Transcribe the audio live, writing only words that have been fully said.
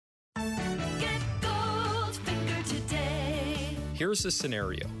Here's the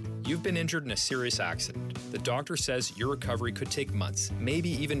scenario. You've been injured in a serious accident. The doctor says your recovery could take months, maybe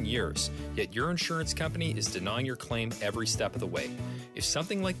even years, yet your insurance company is denying your claim every step of the way. If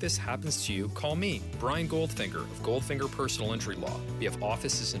something like this happens to you, call me, Brian Goldfinger of Goldfinger Personal Injury Law. We have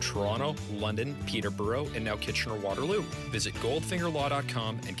offices in Toronto, London, Peterborough, and now Kitchener-Waterloo. Visit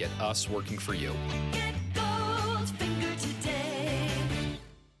goldfingerlaw.com and get us working for you. Get Goldfinger today.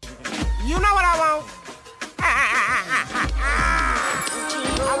 You know what I want?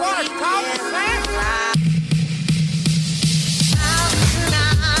 I want a Coke, man. Out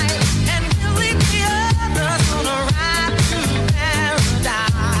tonight, and we'll leave the others on a ride to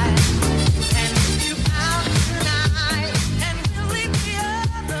paradise. And if you out tonight, and we'll leave the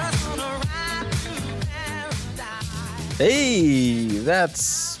others on a ride to paradise. Hey,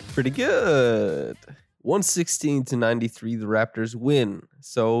 that's pretty good. 116-93, the Raptors win.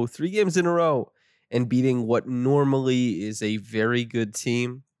 So 3 games in a row and beating what normally is a very good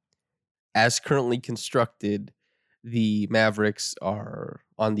team. As currently constructed, the Mavericks are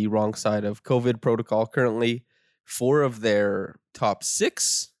on the wrong side of COVID protocol currently. 4 of their top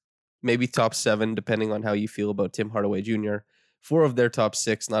 6, maybe top 7, depending on how you feel about Tim Hardaway Jr. 4 of their top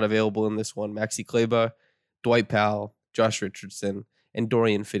 6 not available in this one. Maxi Kleber, Dwight Powell, Josh Richardson, and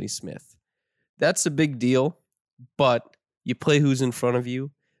Dorian Finney-Smith. That's a big deal, but you play who's in front of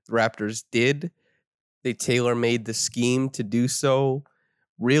you. The Raptors did. They tailor-made the scheme to do so,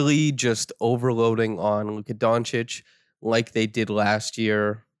 really just overloading on Luka Doncic like they did last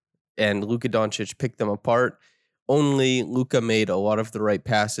year, and Luka Doncic picked them apart. Only Luka made a lot of the right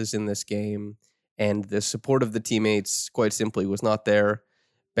passes in this game, and the support of the teammates, quite simply, was not there.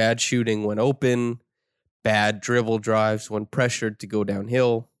 Bad shooting when open, bad dribble drives when pressured to go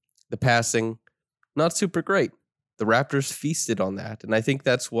downhill. The passing, not super great. The Raptors feasted on that, and I think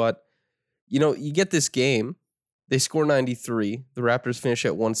that's what, you get this game. They score 93. The Raptors finish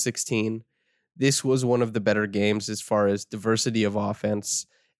at 116. This was one of the better games as far as diversity of offense,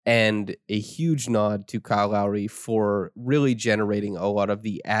 and a huge nod to Kyle Lowry for really generating a lot of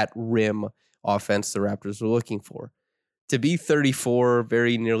the at-rim offense the Raptors were looking for. To be 34,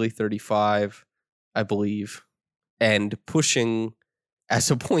 very nearly 35, I believe, and pushing as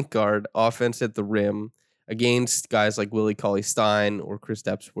a point guard offense at the rim against guys like Willie Cauley-Stein or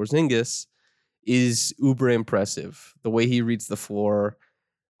Kristaps Porzingis is uber impressive. The way he reads the floor,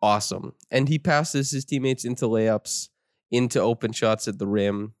 awesome. And he passes his teammates into layups, into open shots at the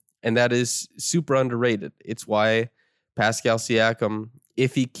rim, and that is super underrated. It's why Pascal Siakam,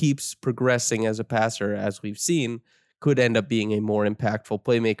 if he keeps progressing as a passer, as we've seen, could end up being a more impactful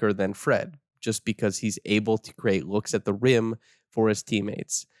playmaker than Fred, just because he's able to create looks at the rim for his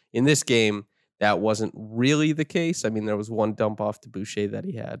teammates. In this game, that wasn't really the case. I mean, there was one dump off to Boucher that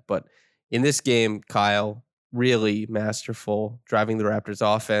he had, but in this game, Kyle, really masterful, driving the Raptors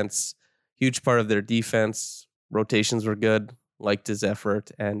offense, huge part of their defense. Rotations were good, liked his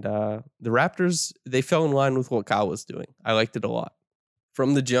effort, and the Raptors, they fell in line with what Kyle was doing. I liked it a lot.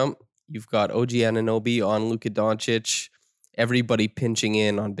 From the jump, you've got OG Anunoby on Luka Doncic, everybody pinching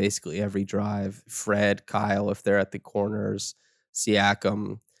in on basically every drive. Fred, Kyle, if they're at the corners,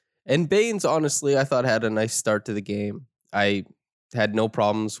 Siakam. And Baines, honestly, I thought had a nice start to the game. I had no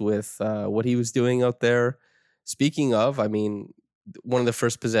problems with what he was doing out there. Speaking of, I mean, one of the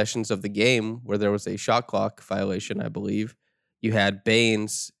first possessions of the game where there was a shot clock violation, I believe, you had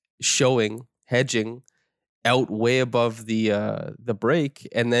Baines hedging out way above the break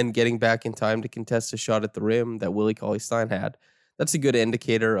and then getting back in time to contest a shot at the rim that Willie Cauley-Stein had. That's a good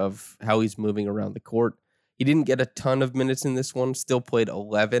indicator of how he's moving around the court. He didn't get a ton of minutes in this one, still played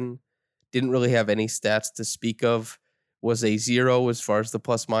 11, didn't really have any stats to speak of, was a 0 as far as the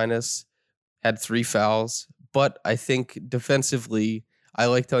plus minus, had 3 fouls, but I think defensively, I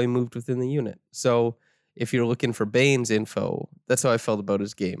liked how he moved within the unit. So if you're looking for Baines info, that's how I felt about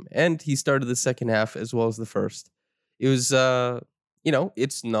his game. And he started the second half as well as the first. It was,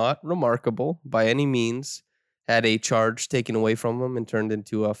 it's not remarkable by any means. Had a charge taken away from him and turned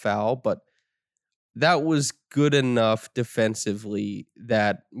into a foul, but that was good enough defensively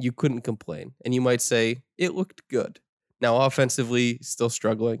that you couldn't complain. And you might say it looked good. Now, offensively, still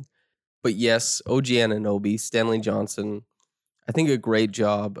struggling. But yes, OG Anunoby, Stanley Johnson, I think a great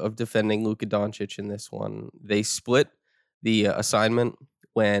job of defending Luka Doncic in this one. They split the assignment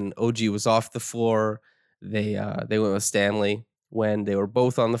when OG was off the floor. They went with Stanley. When they were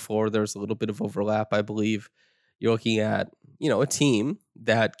both on the floor, there was a little bit of overlap, I believe. You're looking at, a team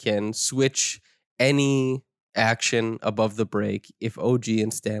that can switch any action above the break if OG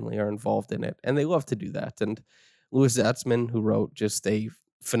and Stanley are involved in it. And they love to do that. And Louis Zatzman, who wrote just a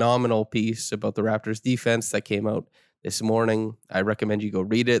phenomenal piece about the Raptors defense that came out this morning. I recommend you go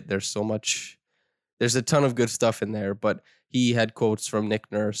read it. There's a ton of good stuff in there, but he had quotes from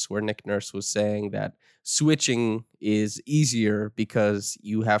Nick Nurse where Nick Nurse was saying that switching is easier because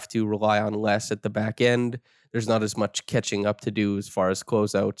you have to rely on less at the back end. There's not as much catching up to do as far as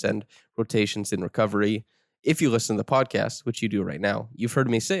closeouts and rotations in recovery. If you listen to the podcast, which you do right now, you've heard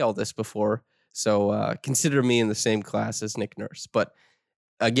me say all this before, so consider me in the same class as Nick Nurse. But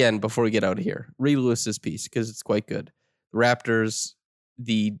again, before we get out of here, read Lewis's piece because it's quite good. The Raptors,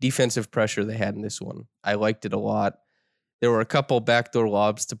 the defensive pressure they had in this one, I liked it a lot. There were a couple backdoor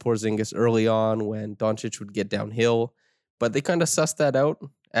lobs to Porzingis early on when Doncic would get downhill, but they kind of sussed that out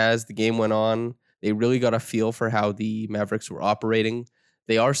as the game went on. They really got a feel for how the Mavericks were operating.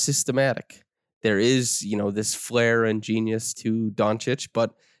 They are systematic. There is, this flair and genius to Doncic,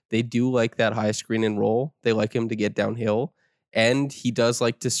 but they do like that high screen and roll. They like him to get downhill, and he does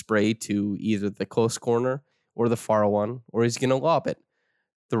like to spray to either the close corner or the far one, or he's going to lob it.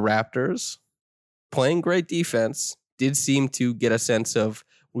 The Raptors, playing great defense, did seem to get a sense of,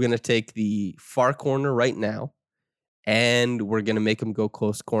 we're going to take the far corner right now, and we're going to make them go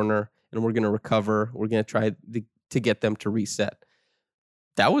close corner, and we're going to recover. We're going to try to get them to reset.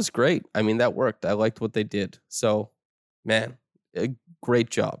 That was great. I mean, that worked. I liked what they did. So, man, a great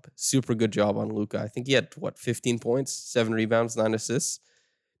job. Super good job on Luka. I think he had, 15 points, 7 rebounds, 9 assists.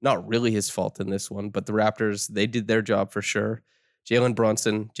 Not really his fault in this one, but the Raptors, they did their job for sure. Jalen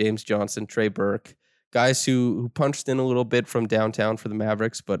Brunson, James Johnson, Trey Burke, guys who punched in a little bit from downtown for the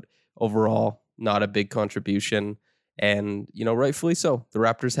Mavericks, but overall, not a big contribution. And, rightfully so. The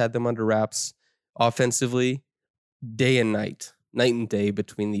Raptors had them under wraps offensively, day and night and day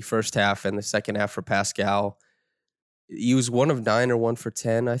between the first half and the second half for Pascal. He was 1 of 9 or 1 for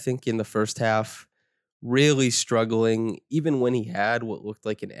 10, I think, in the first half. Really struggling, even when he had what looked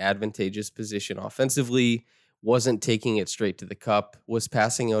like an advantageous position offensively, wasn't taking it straight to the cup, was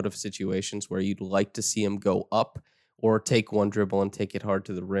passing out of situations where you'd like to see him go up or take one dribble and take it hard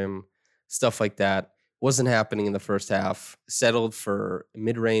to the rim. Stuff like that wasn't happening in the first half. Settled for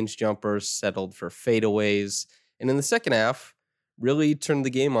mid-range jumpers, settled for fadeaways. And in the second half, really turned the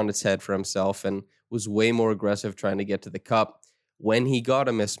game on its head for himself and was way more aggressive trying to get to the cup. When he got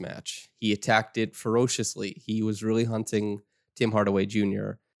a mismatch, he attacked it ferociously. He was really hunting Tim Hardaway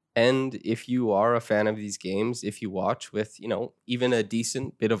Jr. And if you are a fan of these games, if you watch with, even a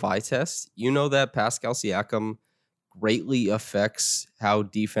decent bit of eye test, you know that Pascal Siakam greatly affects how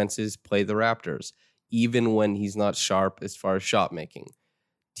defenses play the Raptors, even when he's not sharp as far as shot making.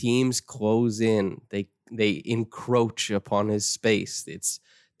 Teams close in. They encroach upon his space.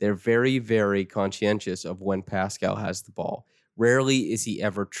 They're very, very conscientious of when Pascal has the ball. Rarely is he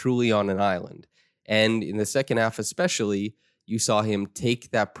ever truly on an island. And in the second half especially, you saw him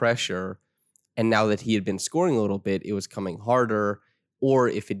take that pressure, and now that he had been scoring a little bit, it was coming harder, or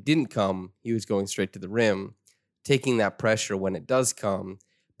if it didn't come, he was going straight to the rim, taking that pressure when it does come,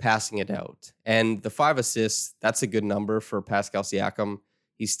 passing it out. And the 5 assists, that's a good number for Pascal Siakam.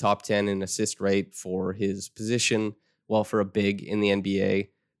 He's top 10 in assist rate for his position. Well, for a big in the NBA,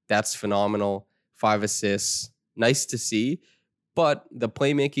 that's phenomenal. 5 assists, nice to see. But the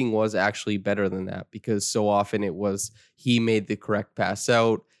playmaking was actually better than that because so often it was he made the correct pass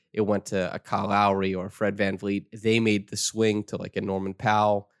out. It went to a Kyle Lowry or Fred VanVleet. They made the swing to like a Norman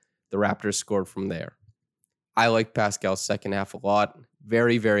Powell. The Raptors scored from there. I like Pascal's second half a lot.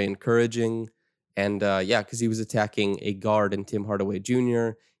 Very, very encouraging. And because he was attacking a guard in Tim Hardaway Jr.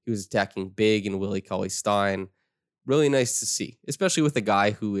 He was attacking big and Willie Cauley-Stein. Really nice to see, especially with a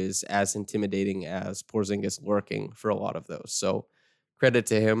guy who is as intimidating as Porzingis lurking for a lot of those. So credit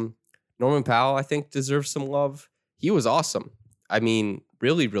to him. Norman Powell, I think, deserves some love. He was awesome. I mean,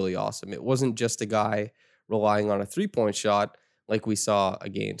 really, really awesome. It wasn't just a guy relying on a three-point shot like we saw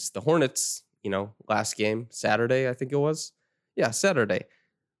against the Hornets, last game, Saturday, I think it was. Yeah, Saturday.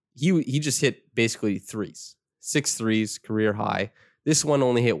 He just hit basically threes. 6 threes, career high. This one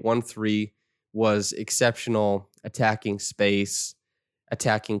only hit 1 3, was exceptional attacking space,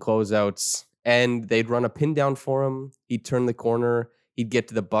 attacking closeouts, and they'd run a pin down for him. He'd turn the corner. He'd get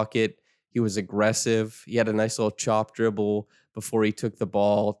to the bucket. He was aggressive. He had a nice little chop dribble before he took the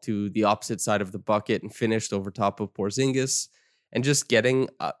ball to the opposite side of the bucket and finished over top of Porzingis. And just getting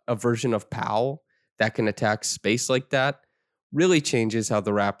a version of Powell that can attack space like that really changes how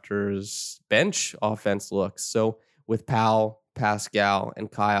the Raptors' bench offense looks. So with Powell, Pascal,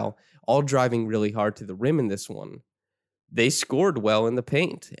 and Kyle all driving really hard to the rim in this one, they scored well in the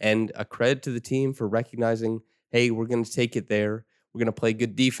paint. And a credit to the team for recognizing, hey, we're going to take it there. We're going to play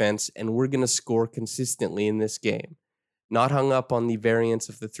good defense, and we're going to score consistently in this game. Not hung up on the variance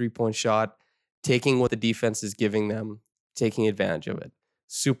of the three-point shot. taking what the defense is giving them, taking advantage of it.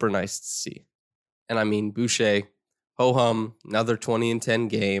 Super nice to see. And I mean, Boucher, ho-hum, another 20-10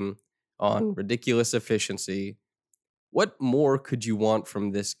 game on ridiculous efficiency. What more could you want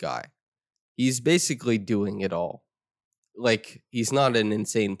from this guy? He's basically doing it all. Like, he's not an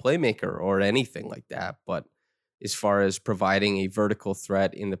insane playmaker or anything like that, but as far as providing a vertical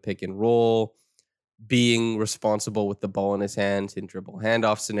threat in the pick and roll, being responsible with the ball in his hands in dribble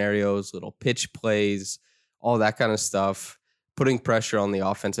handoff scenarios, little pitch plays, all that kind of stuff, putting pressure on the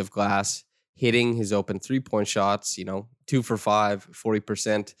offensive glass, hitting his open 3-point shots, 2 for 5,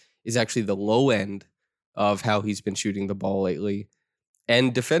 40% is actually the low end of how he's been shooting the ball lately.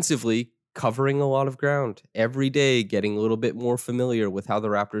 And defensively, covering a lot of ground every day, getting a little bit more familiar with how the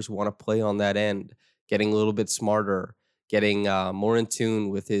Raptors want to play on that end, getting a little bit smarter, getting more in tune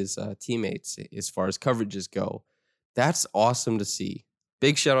with his teammates as far as coverages go. That's awesome to see.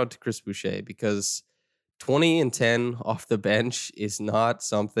 Big shout out to Chris Boucher, because 20-10 off the bench is not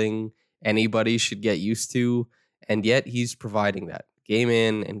something anybody should get used to, and yet he's providing that game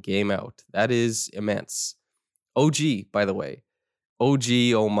in and game out. That is immense. OG, by the way.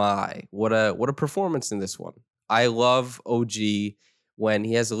 OG, oh my, what a performance in this one. I love OG when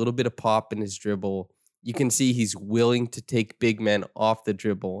he has a little bit of pop in his dribble. You can see he's willing to take big men off the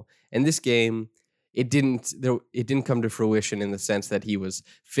dribble. And this game, it didn't come to fruition in the sense that he was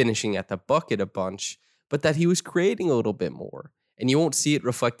finishing at the bucket a bunch, but that he was creating a little bit more. And you won't see it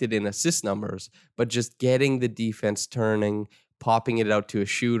reflected in assist numbers, but just getting the defense turning, popping it out to a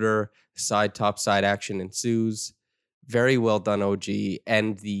shooter, side top side action ensues. Very well done, OG,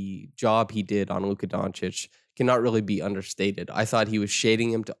 and the job he did on Luka Doncic cannot really be understated. I thought he was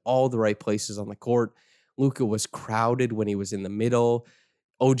shading him to all the right places on the court. Luka was crowded when he was in the middle.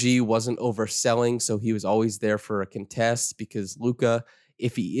 OG wasn't overselling, so he was always there for a contest, because Luka,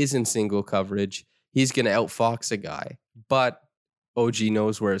 if he is in single coverage, he's going to outfox a guy. But OG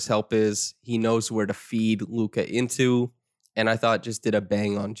knows where his help is. He knows where to feed Luka into, and I thought just did a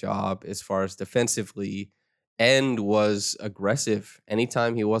bang-on job as far as defensively, and was aggressive.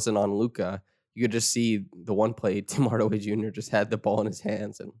 Anytime he wasn't on Luka, you could just see the one play, Tim Hardaway Jr. just had the ball in his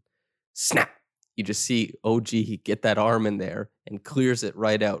hands and snap. You just see OG get that arm in there and clears it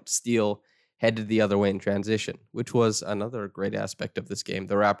right out, steal, headed the other way in transition, which was another great aspect of this game.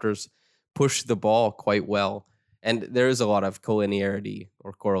 The Raptors pushed the ball quite well, and there is a lot of collinearity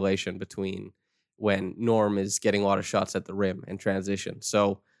or correlation between when Norm is getting a lot of shots at the rim and transition.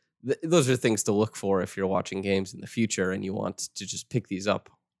 So those are things to look for if you're watching games in the future and you want to just pick these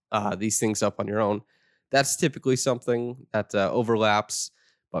things up on your own. That's typically something that overlaps.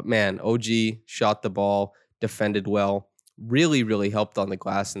 But man, OG shot the ball, defended well, really, really helped on the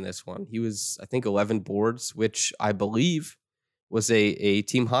glass in this one. He was, I think, 11 boards, which I believe was a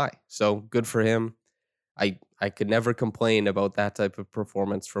team high. So good for him. I could never complain about that type of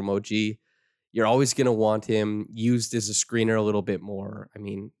performance from OG. You're always going to want him used as a screener a little bit more. I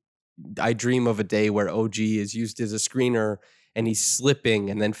mean, I dream of a day where OG is used as a screener and he's slipping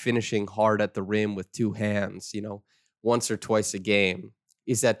and then finishing hard at the rim with two hands, once or twice a game.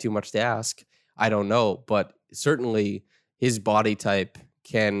 Is that too much to ask? I don't know, but certainly his body type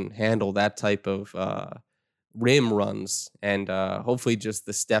can handle that type of rim runs, and hopefully just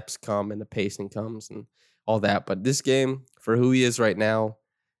the steps come and the pacing comes and all that. But this game, for who he is right now,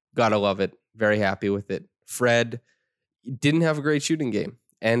 gotta love it. Very happy with it. Fred didn't have a great shooting game,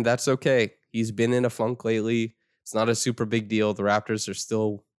 and that's okay. He's been in a funk lately. It's not a super big deal. The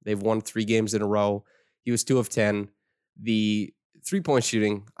Raptors they've won 3 games in a row. He was 2 of 10. The 3-point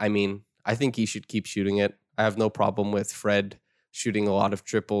shooting, I think he should keep shooting it. I have no problem with Fred shooting a lot of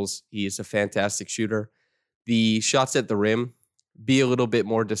triples. He is a fantastic shooter. The shots at the rim, be a little bit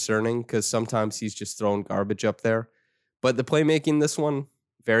more discerning, because sometimes he's just throwing garbage up there. But the playmaking, this one,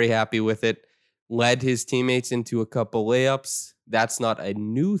 very happy with it. Led his teammates into a couple layups. That's not a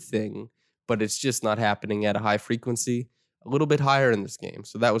new thing, but it's just not happening at a high frequency. A little bit higher in this game.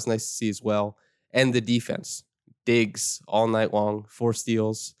 So that was nice to see as well. And the defense. Digs all night long, 4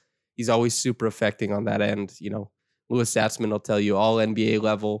 steals. He's always super affecting on that end. Louis Satzman will tell you all NBA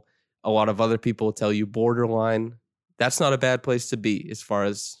level. A lot of other people will tell you borderline. That's not a bad place to be as far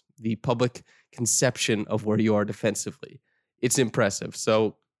as the public conception of where you are defensively. It's impressive.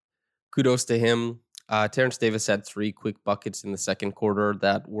 So kudos to him. Terrence Davis had 3 quick buckets in the second quarter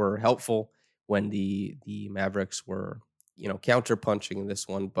that were helpful when the Mavericks were, counter punching in this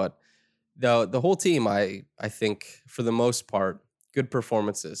one. But the whole team, I think, for the most part, good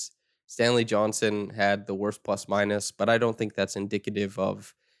performances. Stanley Johnson had the worst plus minus, but I don't think that's indicative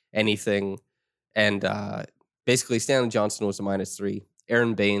of anything. And basically, Stanley Johnson was a -3.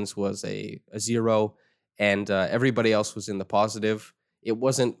 Aaron Baines was a 0, and everybody else was in the positive. It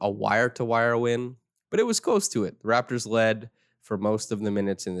wasn't a wire-to-wire win, but it was close to it. The Raptors led for most of the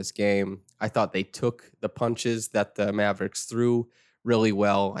minutes in this game. I thought they took the punches that the Mavericks threw really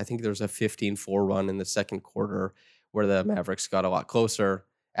well. I think there was a 15-4 run in the second quarter where the Mavericks got a lot closer.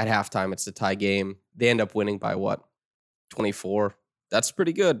 At halftime, it's a tie game. They end up winning by 24. That's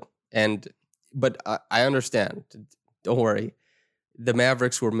pretty good. But I understand. Don't worry. The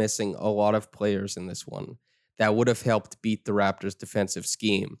Mavericks were missing a lot of players in this one that would have helped beat the Raptors' defensive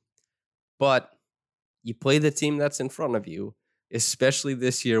scheme. But you play the team that's in front of you, especially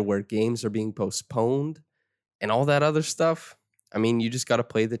this year where games are being postponed and all that other stuff. I mean, you just got to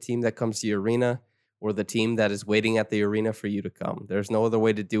play the team that comes to your arena or the team that is waiting at the arena for you to come. There's no other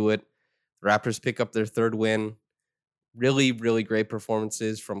way to do it. The Raptors pick up their third win. Really, really great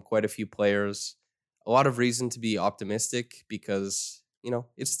performances from quite a few players. A lot of reason to be optimistic because,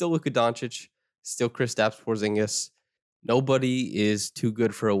 it's still Luka Doncic, still Kristaps Porzingis. Nobody is too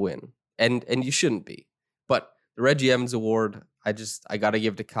good for a win, and you shouldn't be. But the Reggie Evans Award, I got to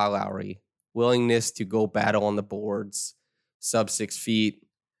give to Kyle Lowry. Willingness to go battle on the boards, sub 6 feet,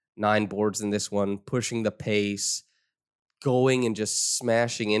 9 boards in this one, pushing the pace, going and just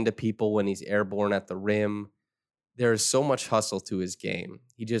smashing into people when he's airborne at the rim. There is so much hustle to his game.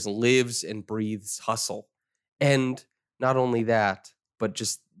 He just lives and breathes hustle. And not only that, but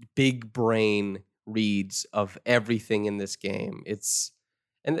just big brain reads of everything in this game.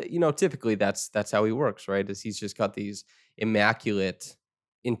 Typically that's how he works, right? Is he's just got these immaculate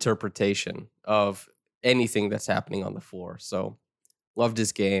interpretation of anything that's happening on the floor. So loved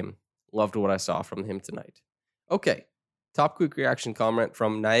his game. Loved what I saw from him tonight. Okay. Top quick reaction comment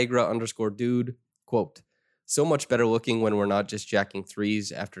from Niagara_dude. Quote, so much better looking when we're not just jacking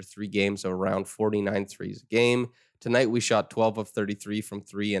threes after 3 games of around 49 threes a game. Tonight we shot 12 of 33 from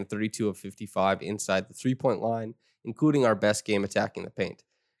 3 and 32 of 55 inside the 3-point line, including our best game attacking the paint.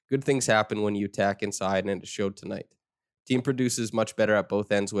 Good things happen when you attack inside, and it showed tonight. Team produces much better at both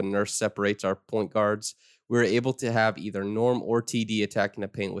ends when Nurse separates our point guards. We're able to have either Norm or TD attacking the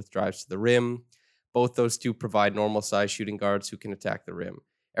paint with drives to the rim. Both those two provide normal size shooting guards who can attack the rim.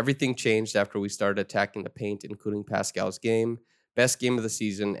 Everything changed after we started attacking the paint, including Pascal's game. Best game of the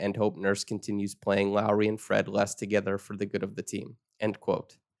season, and hope Nurse continues playing Lowry and Fred less together for the good of the team. End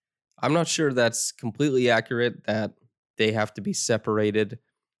quote. I'm not sure that's completely accurate, that they have to be separated.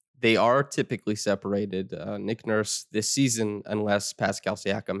 They are typically separated. Nick Nurse this season, unless Pascal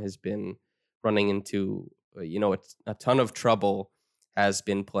Siakam has been running into a ton of trouble, has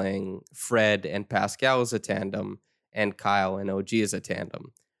been playing Fred and Pascal as a tandem and Kyle and OG as a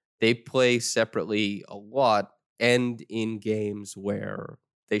tandem. They play separately a lot and in games where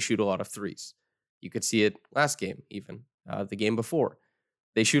they shoot a lot of threes. You could see it last game, even the game before.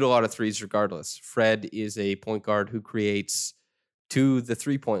 They shoot a lot of threes regardless. Fred is a point guard who creates to the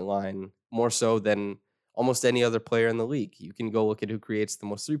 3-point line more so than almost any other player in the league. You can go look at who creates the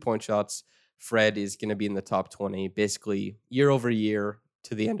most 3-point shots. Fred is going to be in the top 20 basically year over year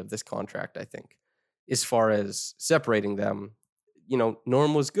to the end of this contract, I think. As far as separating them,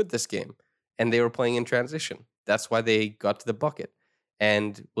 Norm was good this game, and they were playing in transition. That's why they got to the bucket.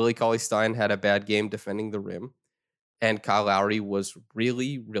 And Willie Cauley-Stein had a bad game defending the rim, and Kyle Lowry was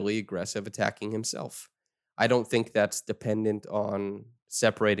really, really aggressive attacking himself. I don't think that's dependent on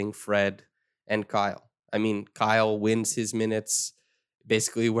separating Fred and Kyle. I mean, Kyle wins his minutes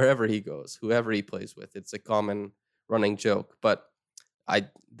basically wherever he goes, whoever he plays with. It's a common running joke. But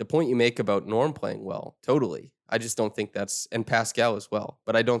the point you make about Norm playing well, totally. I just don't think and Pascal as well.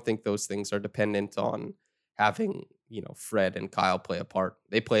 But I don't think those things are dependent on having, Fred and Kyle play a part.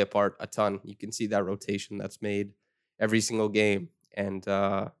 They play a part a ton. You can see that rotation that's made every single game. And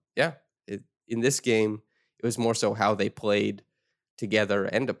in this game, it was more so how they played together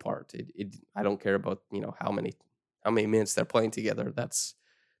and apart. I don't care about, how many minutes they're playing together. That's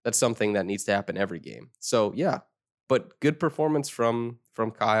something that needs to happen every game. So yeah, but good performance from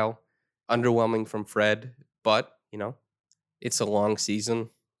Kyle, underwhelming from Fred. But it's a long season.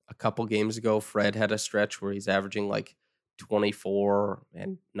 A couple games ago, Fred had a stretch where he's averaging like 24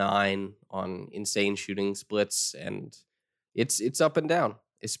 and 9 on insane shooting splits, and it's up and down,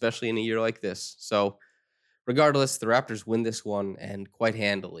 especially in a year like this. So regardless, the Raptors win this one, and quite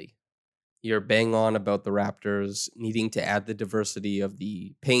handily. You're bang on about the Raptors needing to add the diversity of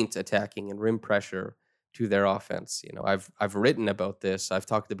the paint attacking and rim pressure to their offense. I've written about this. I've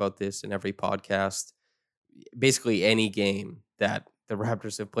talked about this in every podcast. Basically, any game that the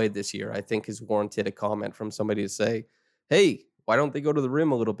Raptors have played this year, I think, has warranted a comment from somebody to say, hey, why don't they go to the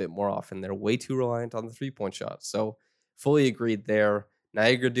rim a little bit more often? They're way too reliant on the 3-point shot. So fully agreed there.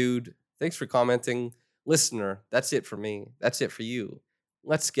 Niagara Dude, thanks for commenting. Listener, that's it for me. That's it for you.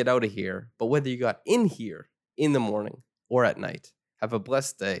 Let's get out of here. But whether you got in here in the morning or at night, have a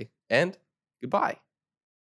blessed day and goodbye.